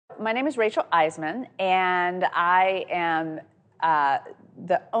my name is Rachel Eisman, and I am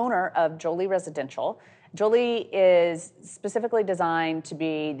the owner of Jolie Residential. Jolie is specifically designed to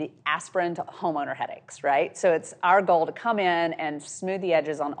be the aspirin to homeowner headaches, right? So it's our goal to come in and smooth the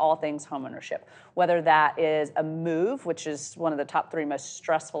edges on all things homeownership, whether that is a move, which is one of the top 3 most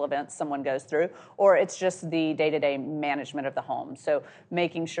stressful events someone goes through, or it's just the day-to-day management of the home. So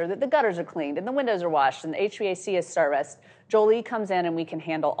making sure that the gutters are cleaned and the windows are washed and the HVAC is serviced. Jolie comes in and we can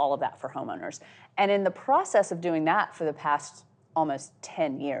handle all of that for homeowners. And in the process of doing that for the past almost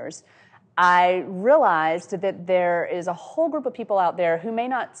 10 years, I realized that there is a whole group of people out there who may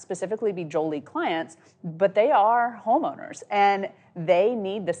not specifically be Jolie clients, but they are homeowners, and they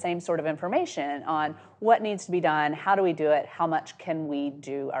need the same sort of information on what needs to be done, how do we do it, how much can we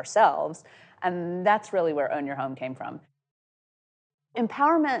do ourselves, and that's really where Own Your Home came from.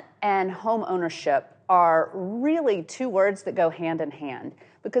 Empowerment and home ownership are really 2 words that go hand in hand,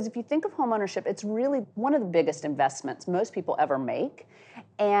 because if you think of home ownership, it's really one of the biggest investments most people ever make.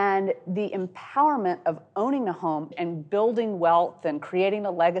 And the empowerment of owning a home and building wealth and creating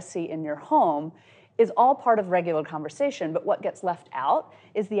a legacy in your home is all part of regular conversation. But what gets left out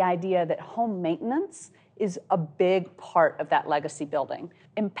is the idea that home maintenance is a big part of that legacy building.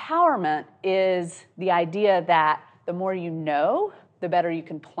 Empowerment is the idea that the more you know, the better you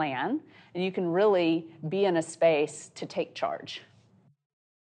can plan, and you can really be in a space to take charge.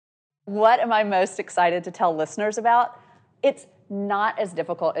 What am I most excited to tell listeners about? It's not as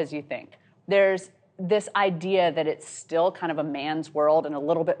difficult as you think. There's this idea that it's still kind of a man's world and a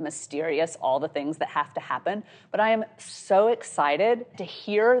little bit mysterious, all the things that have to happen. But I am so excited to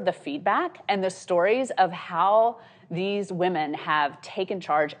hear the feedback and the stories of how these women have taken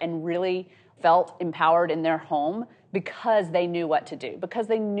charge and really felt empowered in their home because they knew what to do, because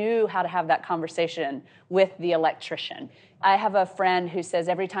they knew how to have that conversation with the electrician. I have a friend who says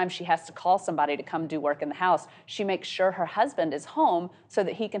every time she has to call somebody to come do work in the house, she makes sure her husband is home so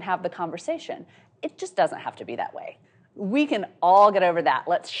that he can have the conversation. It just doesn't have to be that way. We can all get over that.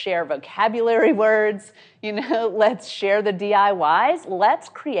 Let's share vocabulary words, let's share the DIYs. Let's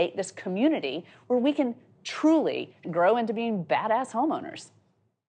create this community where we can truly grow into being badass homeowners.